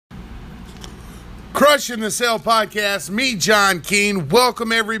Crushing the Sale podcast, me, John Keene.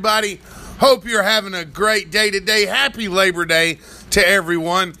 Welcome, everybody. Hope you're having a great day today. Happy Labor Day to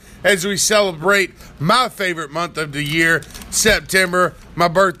everyone as we celebrate my favorite month of the year, September, my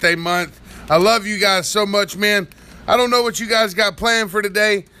birthday month. I love you guys so much, man. I don't know what you guys got planned for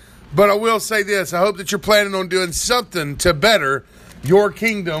today, but I will say this. I hope that you're planning on doing something to better your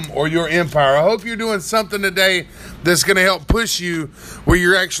kingdom or your empire. I hope you're doing something today that's going to help push you where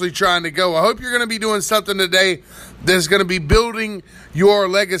you're actually trying to go. I hope you're going to be doing something today that's going to be building your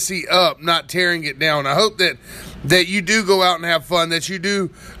legacy up, not tearing it down. I hope that you do go out and have fun, that you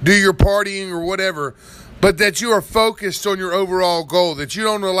do your partying or whatever, but that you are focused on your overall goal, that you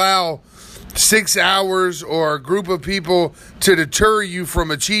don't allow 6 hours or a group of people to deter you from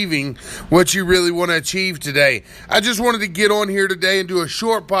achieving what you really want to achieve today. I just wanted to get on here today and do a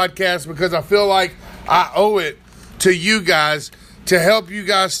short podcast because I feel like I owe it to you guys to help you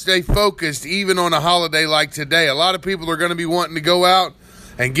guys stay focused even on a holiday like today. A lot of people are going to be wanting to go out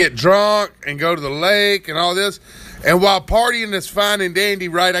and get drunk and go to the lake and all this. And while partying is fine and dandy,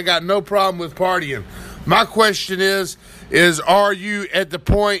 right, I got no problem with partying. My question is are you at the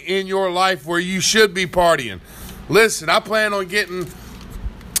point in your life where you should be partying? Listen, I plan on getting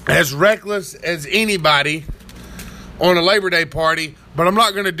as reckless as anybody on a Labor Day party, but I'm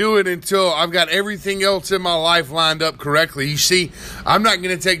not going to do it until I've got everything else in my life lined up correctly. You see, I'm not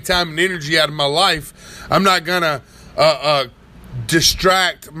going to take time and energy out of my life. I'm not going to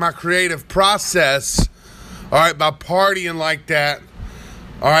distract my creative process, all right, by partying like that,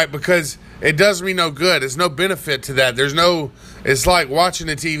 all right, because it does me no good. There's no benefit to that. It's like watching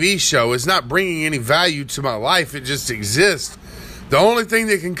a TV show. It's not bringing any value to my life. It just exists. The only thing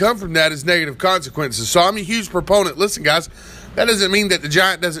that can come from that is negative consequences. So I'm a huge proponent. Listen, guys, that doesn't mean that the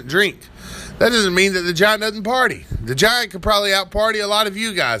giant doesn't drink. That doesn't mean that the giant doesn't party. The giant could probably out-party a lot of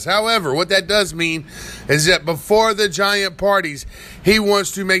you guys. However, what that does mean is that before the giant parties, he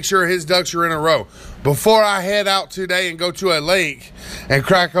wants to make sure his ducks are in a row. Before I head out today and go to a lake and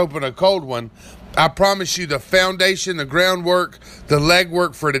crack open a cold one, I promise you the foundation, the groundwork, the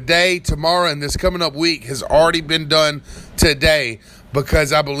legwork for today, tomorrow, and this coming up week has already been done today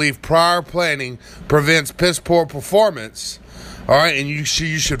because I believe prior planning prevents piss-poor performance. All right, and you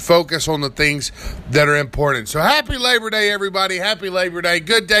should focus on the things that are important. So happy Labor Day, everybody. Happy Labor Day.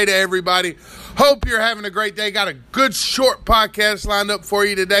 Good day to everybody. Hope you're having a great day. Got a good short podcast lined up for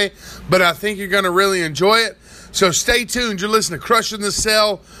you today, but I think you're going to really enjoy it. So stay tuned. You're listening to Crushing the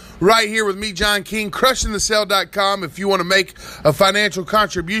Sale right here with me, John Keene, crushingthesale.com. If you want to make a financial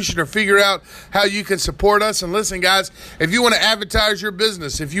contribution or figure out how you can support us. And listen, guys, if you want to advertise your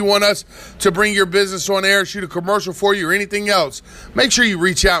business, if you want us to bring your business on air, shoot a commercial for you or anything else, make sure you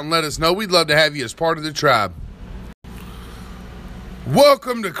reach out and let us know. We'd love to have you as part of the tribe.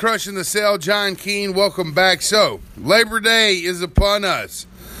 Welcome to Crushing the Sale, John Keene. Welcome back. So, Labor Day is upon us,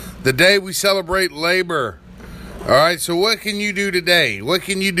 the day we celebrate labor. All right, so what can you do today? What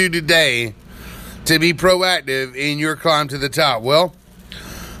can you do today to be proactive in your climb to the top? Well,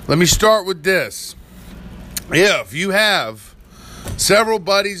 let me start with this. If you have several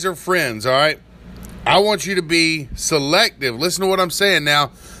buddies or friends, all right, I want you to be selective. Listen to what I'm saying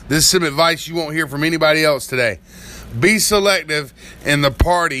now. This is some advice you won't hear from anybody else today. Be selective in the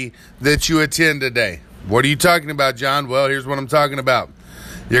party that you attend today. What are you talking about, John? Well, here's what I'm talking about.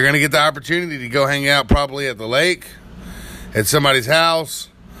 You're going to get the opportunity to go hang out probably at the lake, at somebody's house,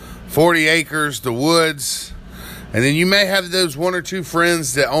 40 acres, the woods. And then you may have those one or two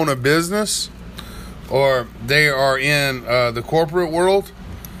friends that own a business or they are in the corporate world.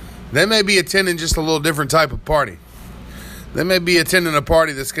 They may be attending just a little different type of party. They may be attending a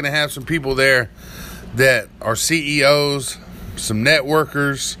party that's going to have some people there that are CEOs, some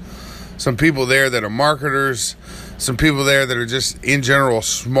networkers, some people there that are marketers, some people there that are just in general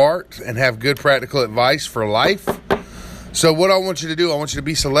smart and have good practical advice for life. So what I want you to do, I want you to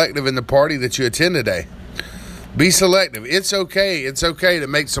be selective in the party that you attend today. Be selective. It's okay. It's okay to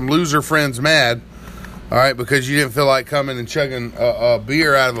make some loser friends mad, all right, because you didn't feel like coming and chugging a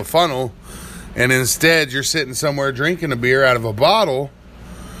beer out of a funnel, and instead you're sitting somewhere drinking a beer out of a bottle,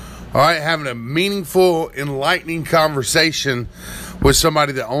 all right, having a meaningful, enlightening conversation with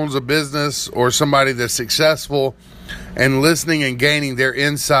somebody that owns a business or somebody that's successful and listening and gaining their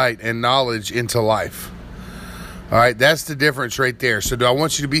insight and knowledge into life. All right, that's the difference right there. So do I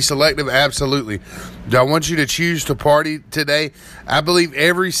want you to be selective? Absolutely. Do I want you to choose to party today? I believe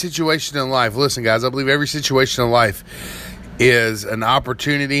every situation in life, listen guys, I believe every situation in life is an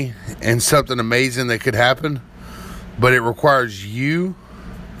opportunity and something amazing that could happen, but it requires you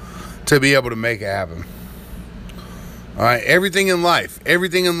to be able to make it happen. All right, everything in life.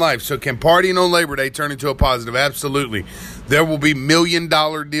 So can partying on Labor Day turn into a positive? Absolutely. There will be $1 million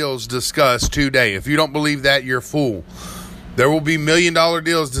deals discussed today. If you don't believe that, you're a fool. There will be $1 million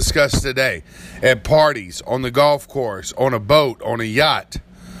deals discussed today at parties, on the golf course, on a boat, on a yacht.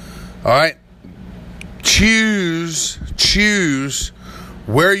 All right? Choose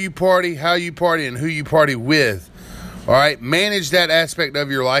where you party, how you party, and who you party with. All right? Manage that aspect of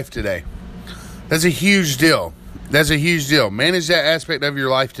your life today. That's a huge deal. Manage that aspect of your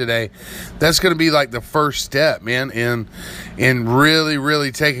life today. That's going to be like the first step, man, in really,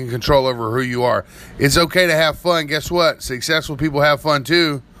 really taking control over who you are. It's okay to have fun. Guess what? Successful people have fun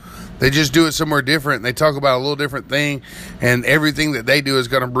too. They just do it somewhere different. They talk about a little different thing, and everything that they do is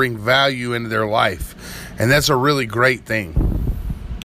going to bring value into their life. And that's a really great thing.